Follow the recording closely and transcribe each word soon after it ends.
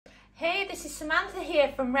Hey, this is Samantha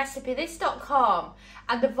here from RecipeThis.com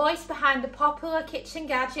and the voice behind the popular Kitchen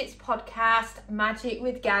Gadgets podcast, Magic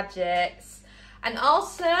with Gadgets. And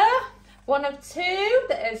also one of two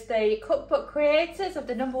that is the cookbook creators of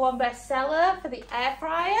the #1 bestseller for the air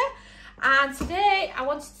fryer. And today I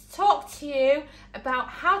wanted to talk to you about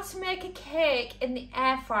how to make a cake in the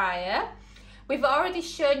air fryer. We've already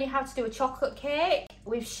shown you how to do a chocolate cake.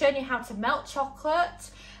 We've shown you how to melt chocolate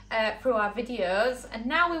through our videos, and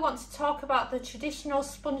now we want to talk about the traditional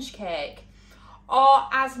sponge cake, or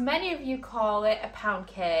as many of you call it, a pound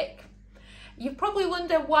cake. You probably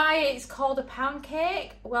wonder why it's called a pound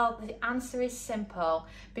cake. Well, the answer is simple: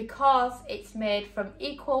 because it's made from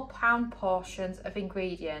equal pound portions of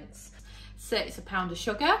ingredients. So it's a pound of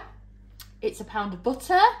sugar, it's a pound of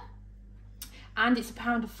butter, and it's a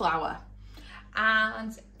pound of flour.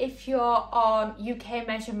 And if you're on UK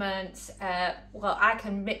measurements, well, I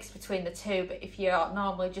can mix between the two, but if you're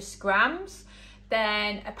normally just grams,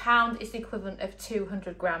 then a pound is the equivalent of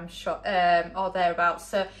 200 grams or thereabouts.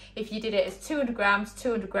 So if you did it as 200 grams,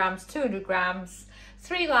 200 grams, 200 grams,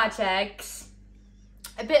 3 large eggs,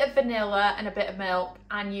 a bit of vanilla and a bit of milk,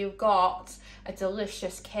 and you've got a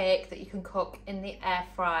delicious cake that you can cook in the air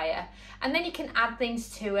fryer. And then you can add things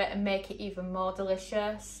to it and make it even more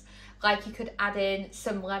delicious. Like you could add in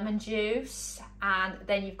some lemon juice and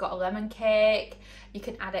then you've got a lemon cake. You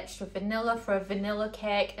can add extra vanilla for a vanilla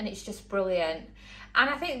cake, and it's just brilliant. And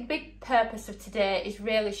I think the big purpose of today is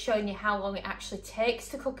really showing you how long it actually takes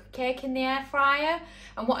to cook a cake in the air fryer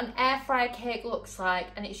and what an air fryer cake looks like.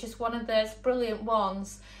 And it's just one of those brilliant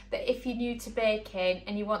ones that if you're new to baking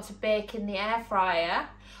and you want to bake in the air fryer,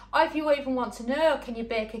 or if you even want to know, can you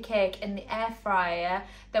bake a cake in the air fryer,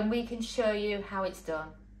 then we can show you how it's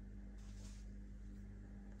done.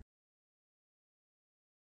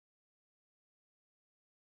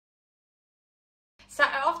 So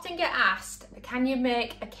I often get asked, can you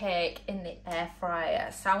make a cake in the air fryer?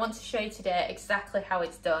 So I want to show you today exactly how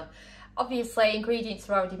it's done. Obviously, ingredients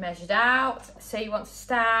are already measured out. So you want to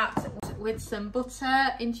start with some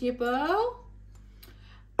butter into your bowl.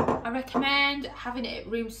 I recommend having it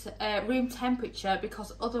at room temperature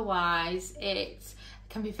because otherwise it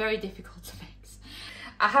can be very difficult to mix.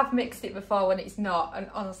 I have mixed it before when it's not, and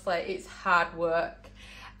honestly, it's hard work.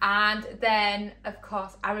 And then, of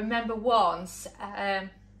course, I remember once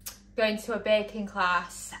going to a baking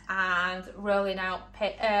class and rolling out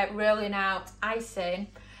icing,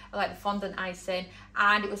 like the fondant icing,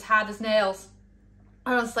 and it was hard as nails.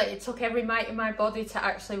 Honestly, it took every might in my body to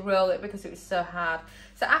actually roll it because it was so hard.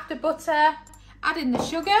 So after butter, add in the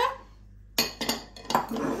sugar.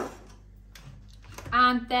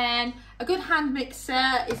 And then a good hand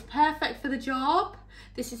mixer is perfect for the job.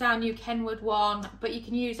 This is our new Kenwood one, but you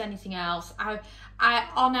can use anything else. On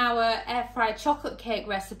our air fried chocolate cake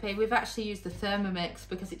recipe, we've actually used the Thermomix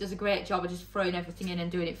because it does a great job of just throwing everything in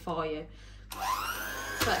and doing it for you.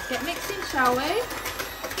 So let's get mixing, shall we?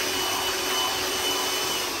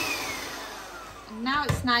 And now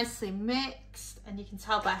it's nicely mixed, and you can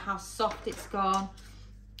tell by how soft it's gone.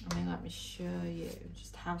 I mean, let me show you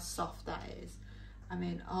just how soft that is. I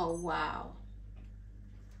mean, oh wow.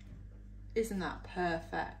 Isn't that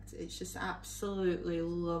perfect? It's just absolutely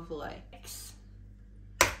lovely.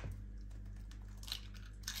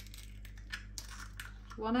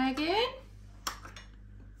 1 egg in.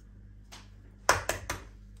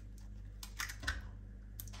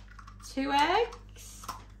 2 eggs.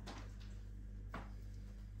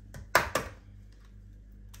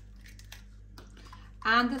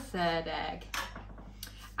 And the 3rd egg.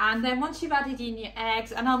 And then once you've added in your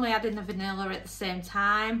eggs, I normally add in the vanilla at the same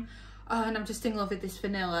time. Oh, and I'm just in love with this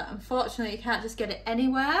vanilla. Unfortunately, you can't just get it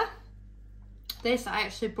anywhere. This I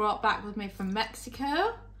actually brought back with me from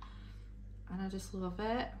Mexico, and I just love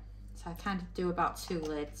it. So I kind of do about 2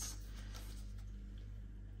 lids.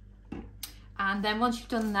 And then once you've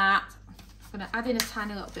done that, I'm going to add in a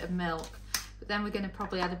tiny little bit of milk, but then we're going to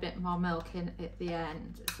probably add a bit more milk in at the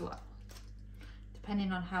end as well,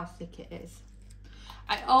 depending on how thick it is.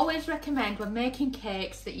 I always recommend when making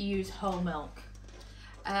cakes that you use whole milk.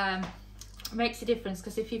 It makes a difference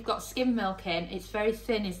because if you've got skim milk in, it's very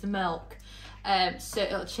thin is the milk, so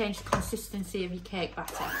it'll change the consistency of your cake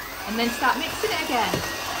batter. And then start mixing it again.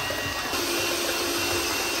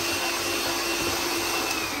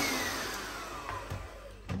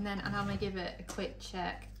 And then I'm going to give it a quick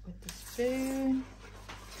check with the spoon.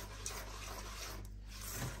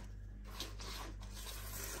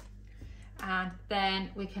 And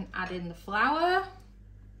then we can add in the flour.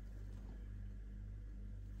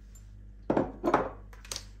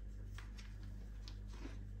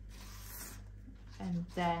 And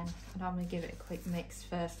then And I'm going to give it a quick mix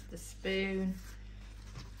first with the spoon.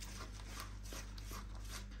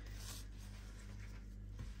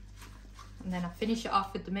 And then I finish it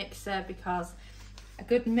off with the mixer, because a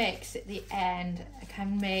good mix at the end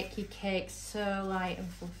can make your cake so light and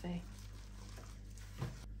fluffy.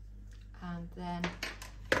 And then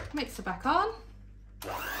mixer back on.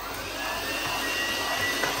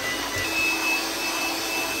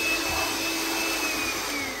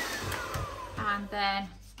 And then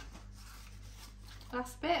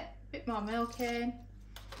last bit more milk in.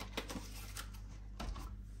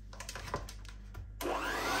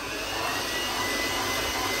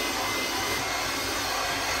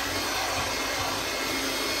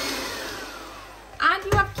 And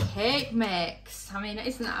you have cake mix. I mean,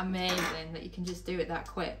 isn't that amazing that you can just do it that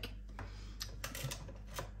quick?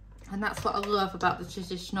 And that's what I love about the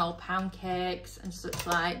traditional pound cakes and such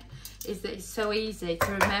like, is that it's so easy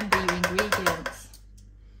to remember your ingredients.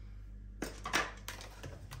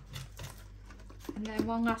 And then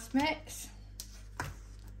one last mix.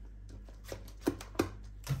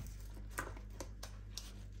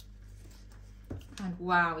 And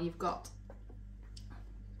wow, you've got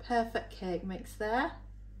perfect cake mix there.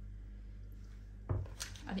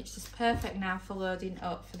 And it's just perfect now for loading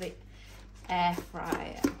up for the air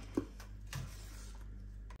fryer.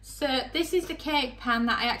 So this is the cake pan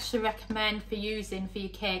that I actually recommend for using for your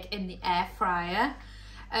cake in the air fryer.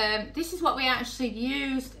 This is what we actually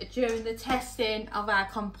used during the testing of our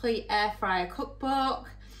complete air fryer cookbook,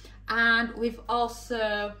 and we've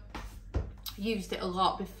also used it a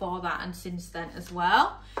lot before that and since then as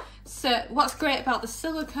well. So what's great about the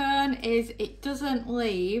silicone is it doesn't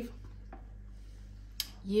leave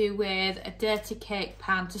you with a dirty cake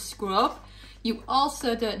pan to scrub. You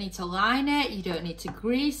also don't need to line it, you don't need to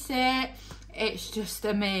grease it. It's just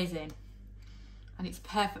amazing. And it's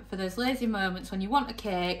perfect for those lazy moments when you want a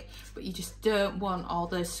cake, but you just don't want all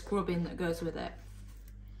the scrubbing that goes with it.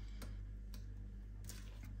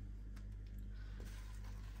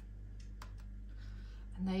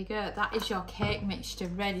 And there you go, that is your cake mixture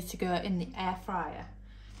ready to go in the air fryer.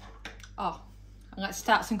 Oh, and let's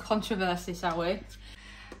start some controversy, shall we?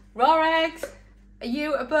 Raw eggs, are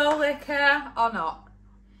you a bowl licker or not?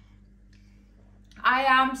 I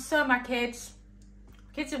am, so my kids.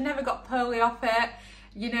 Kids have never got poorly off it.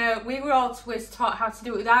 You know, we were always taught how to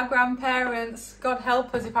do it with our grandparents. God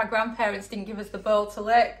help us if our grandparents didn't give us the bowl to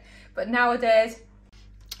lick. But nowadays,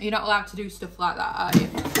 you're not allowed to do stuff like that, are you?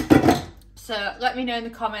 So let me know in the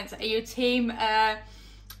comments, are you team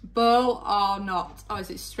bowl or not? Or is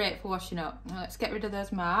it straight for washing up? Now let's get rid of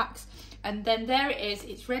those marks. And then there it is,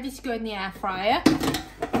 it's ready to go in the air fryer.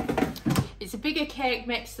 It's a bigger cake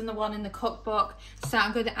mix than the one in the cookbook, so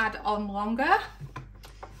I'm going to add on longer.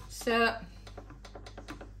 So I'm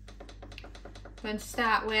going to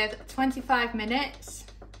start with 25 minutes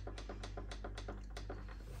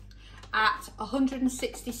at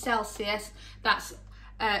 160 Celsius. That's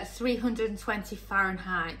 320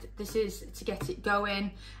 Fahrenheit. This is to get it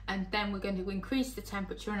going, and then we're going to increase the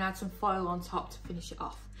temperature and add some foil on top to finish it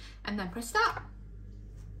off, and then press start.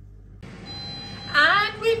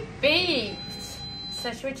 And we've beeped.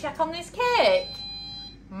 So should we check on this cake?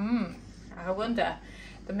 I wonder.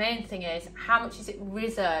 The main thing is, how much is it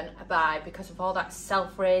risen by because of all that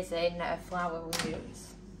self-raising flour we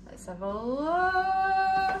use? Let's have a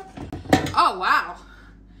look. Oh wow.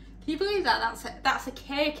 Can you believe that? That's a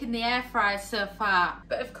cake in the air fryer so far.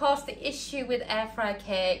 But of course the issue with air fry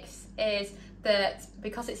cakes is that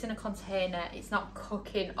because it's in a container, it's not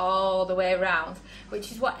cooking all the way around,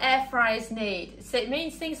 which is what air fryers need. So it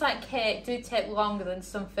means things like cake do take longer than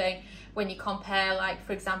something when you compare, like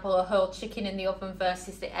for example, a whole chicken in the oven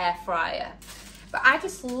versus the air fryer. But I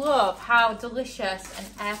just love how delicious an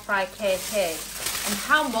air fry cake is and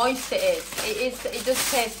how moist it is. It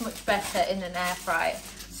does taste much better in an air fryer.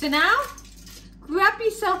 So now, grab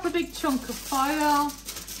yourself a big chunk of foil.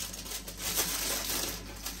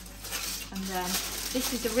 And then,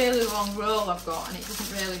 this is a really long roll I've got, and it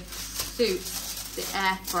doesn't really suit the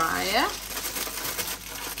air fryer.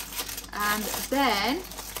 And then,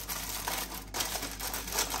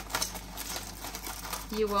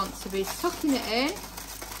 you want to be tucking it in,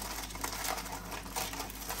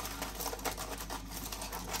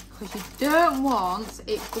 because you don't want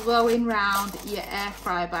it blowing round your air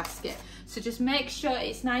fry basket. So just make sure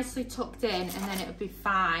it's nicely tucked in, and then it'll be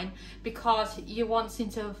fine, because you're wanting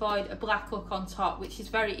to avoid a black look on top, which is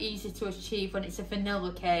very easy to achieve when it's a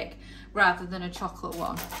vanilla cake rather than a chocolate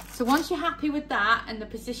one. So once you're happy with that and the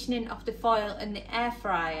positioning of the foil in the air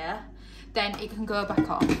fryer, then it can go back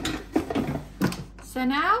on. So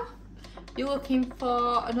now you're looking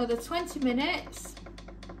for another 20 minutes.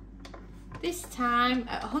 this time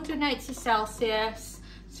at 180 Celsius,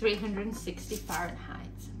 360 Fahrenheit.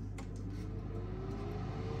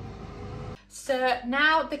 So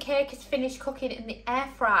now the cake is finished cooking in the air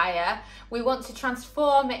fryer, we want to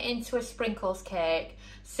transform it into a sprinkles cake.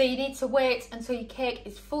 So you need to wait until your cake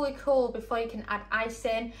is fully cool before you can add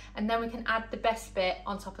icing, and then we can add the best bit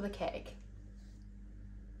on top of the cake.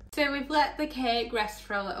 So we've let the cake rest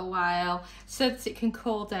for a little while so that it can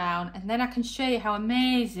cool down, and then I can show you how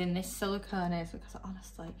amazing this silicone is, because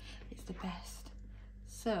honestly it's the best.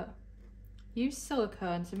 So use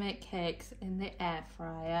silicone to make cakes in the air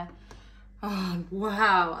fryer. Oh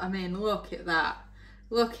wow, I mean look at that.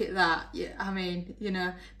 Look at that. Yeah, I mean, you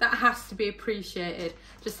know, that has to be appreciated.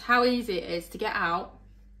 Just how easy it is to get out.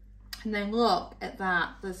 And then look at that.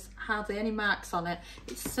 There's hardly any marks on it.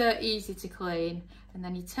 It's so easy to clean. And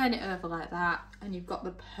then you turn it over like that and you've got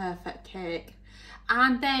the perfect cake.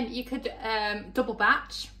 And then you could double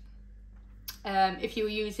batch. If you were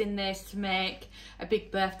using this to make a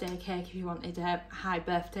big birthday cake, if you wanted a high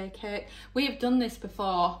birthday cake. We have done this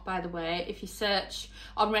before, by the way. If you search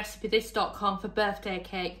on RecipeThis.com for birthday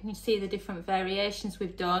cake, you see the different variations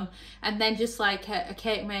we've done. And then just like a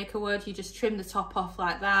cake maker would, you just trim the top off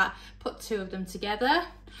like that, put two of them together.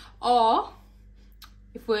 Or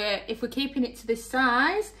if we're keeping it to this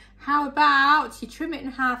size, how about you trim it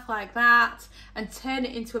in half like that and turn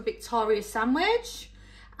it into a Victoria sandwich?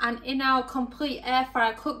 And in our complete air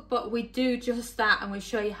fryer cookbook, we do just that, and we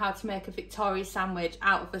show you how to make a Victoria sandwich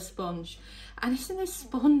out of a sponge. And isn't this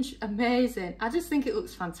sponge amazing? I just think it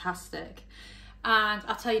looks fantastic. And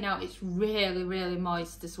I'll tell you now, it's really, really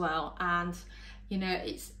moist as well. And you know,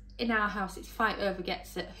 it's in our house, it's fight over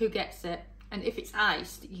gets it, who gets it. And if it's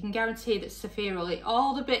iced, you can guarantee that Sophia will eat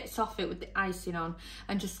all the bits off it with the icing on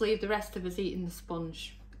and just leave the rest of us eating the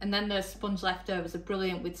sponge. And then those sponge leftovers are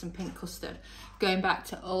brilliant with some pink custard, going back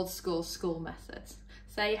to old school methods.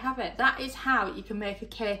 So there you have it. That is how you can make a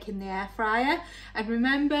cake in the air fryer. And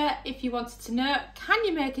remember, if you wanted to know, can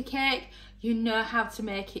you make a cake? You know how to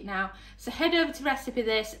make it now. So head over to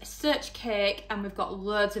RecipeThis, search cake, and we've got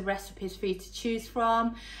loads of recipes for you to choose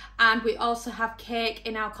from. And we also have cake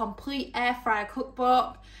in our complete air fryer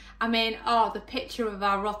cookbook. I mean, oh, the picture of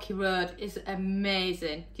our rocky road is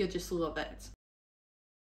amazing. You'll just love it.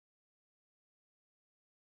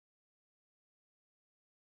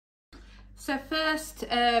 So first,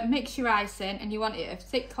 mix your icing, and you want it of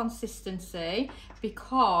thick consistency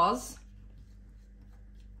because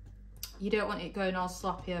you don't want it going all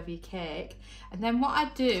sloppy over your cake. And then what I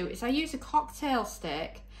do is I use a cocktail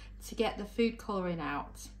stick to get the food colouring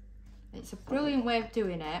out. It's a brilliant way of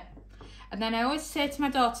doing it. And then I always say to my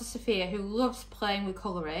daughter Sophia, who loves playing with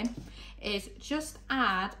colouring, is just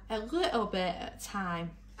add a little bit at a time,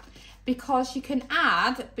 because you can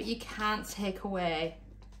add but you can't take away.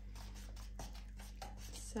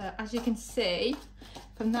 So as you can see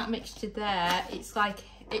from that mixture there, it's like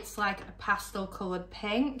a pastel coloured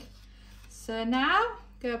pink. So now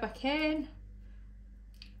go back in,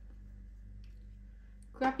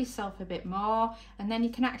 grab yourself a bit more, and then you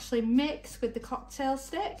can actually mix with the cocktail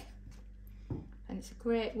stick, and it's a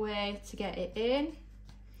great way to get it in.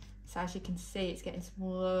 So as you can see, it's getting some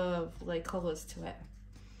lovely colours to it.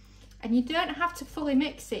 And you don't have to fully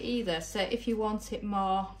mix it either. So if you want it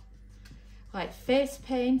more like face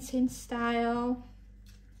painting style,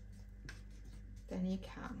 then you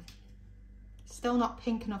can. Still not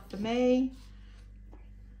pink enough for me,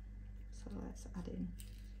 so let's add in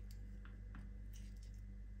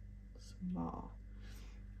some more.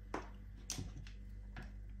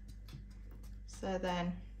 So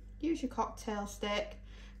then use your cocktail stick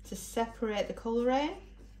to separate the colouring.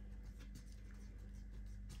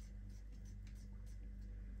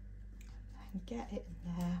 And get it in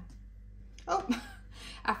there. Oh,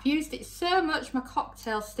 I've used it so much my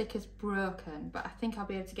cocktail stick is broken, but I think I'll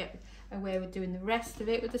be able to get away with doing the rest of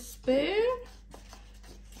it with a spoon.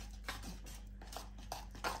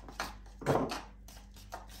 So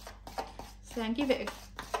then give it a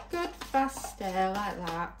good fast stir like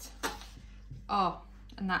that. Oh,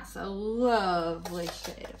 and that's a lovely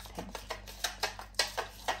shade of pink.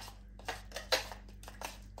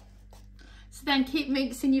 So then keep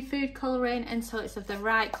mixing your food colouring until it's of the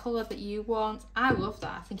right colour that you want. I love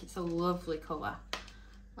that. I think it's a lovely colour.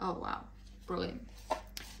 Oh wow, brilliant.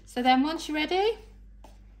 So then once you're ready,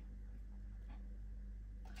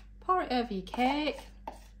 pour it over your cake.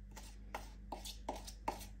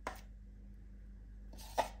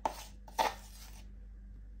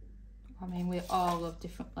 I mean, we all love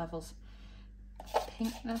different levels of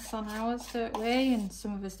pinkness on ours, don't we? And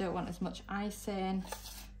some of us don't want as much icing,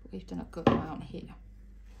 but we've done a good amount here.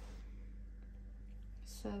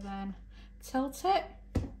 So then tilt it,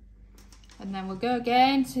 and then we'll go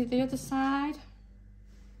again to the other side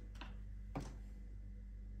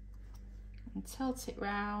and tilt it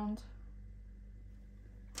round.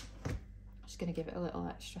 Just going to give it a little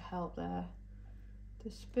extra help there.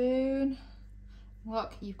 The spoon.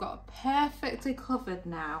 Look, you've got a perfectly covered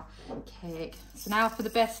now cake. So now for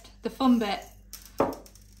the fun bit.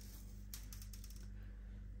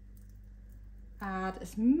 Add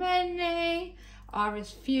as many or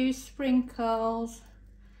as few sprinkles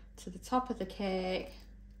to the top of the cake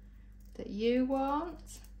that you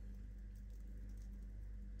want.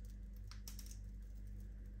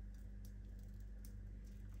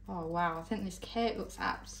 Oh wow, I think this cake looks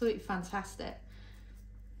absolutely fantastic.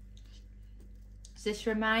 Does this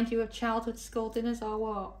remind you of childhood school dinners or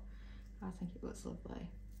what? I think it looks lovely.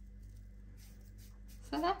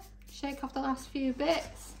 So then, shake off the last few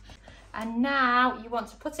bits. And now you want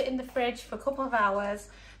to put it in the fridge for a couple of hours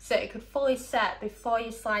so it could fully set before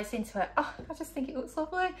you slice into it. Oh, I just think it looks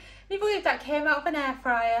lovely. Can you believe that came out of an air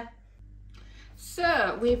fryer?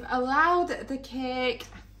 So we've allowed the cake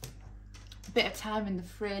a bit of time in the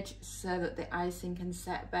fridge so that the icing can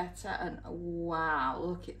set better, and wow,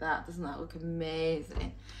 look at that. Doesn't that look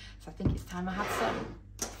amazing? So I think it's time I had some.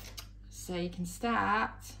 So you can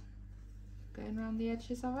start going around the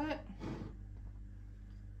edges of it.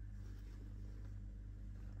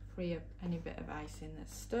 Free up any bit of icing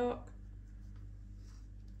that's stuck.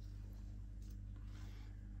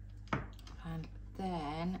 And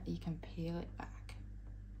then you can peel it back.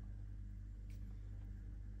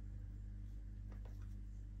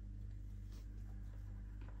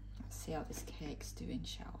 Let's see how this cake's doing,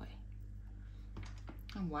 shall we?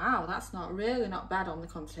 And wow, that's really not bad on the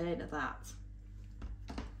container, that.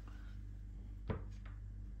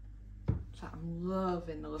 So I'm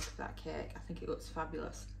loving the look of that cake. I think it looks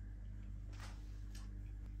fabulous.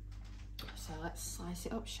 So let's slice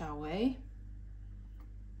it up, shall we?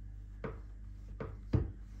 And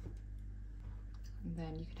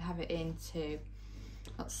then you could have it into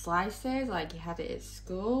slices like you had it at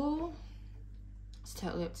school. It's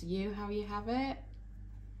totally up to you how you have it.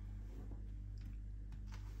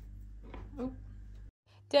 Oh.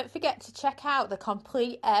 Don't forget to check out the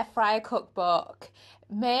complete air fryer cookbook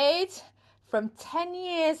made from 10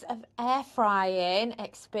 years of air frying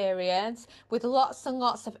experience with lots and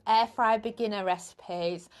lots of air fry beginner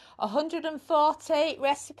recipes. 140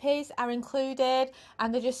 recipes are included,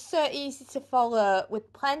 and they're just so easy to follow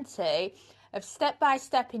with plenty of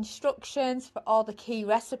step-by-step instructions for all the key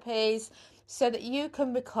recipes so that you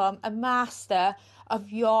can become a master of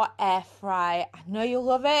your air fry. I know you'll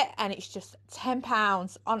love it, and it's just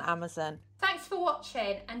 £10 on Amazon. Thanks for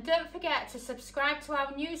watching, and don't forget to subscribe to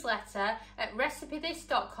our newsletter at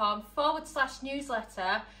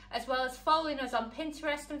RecipeThis.com/newsletter, as well as following us on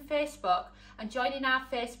Pinterest and Facebook and joining our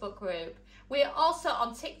Facebook group. We are also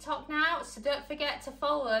on TikTok now, so don't forget to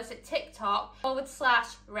follow us at TikTok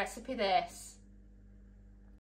 /RecipeThis.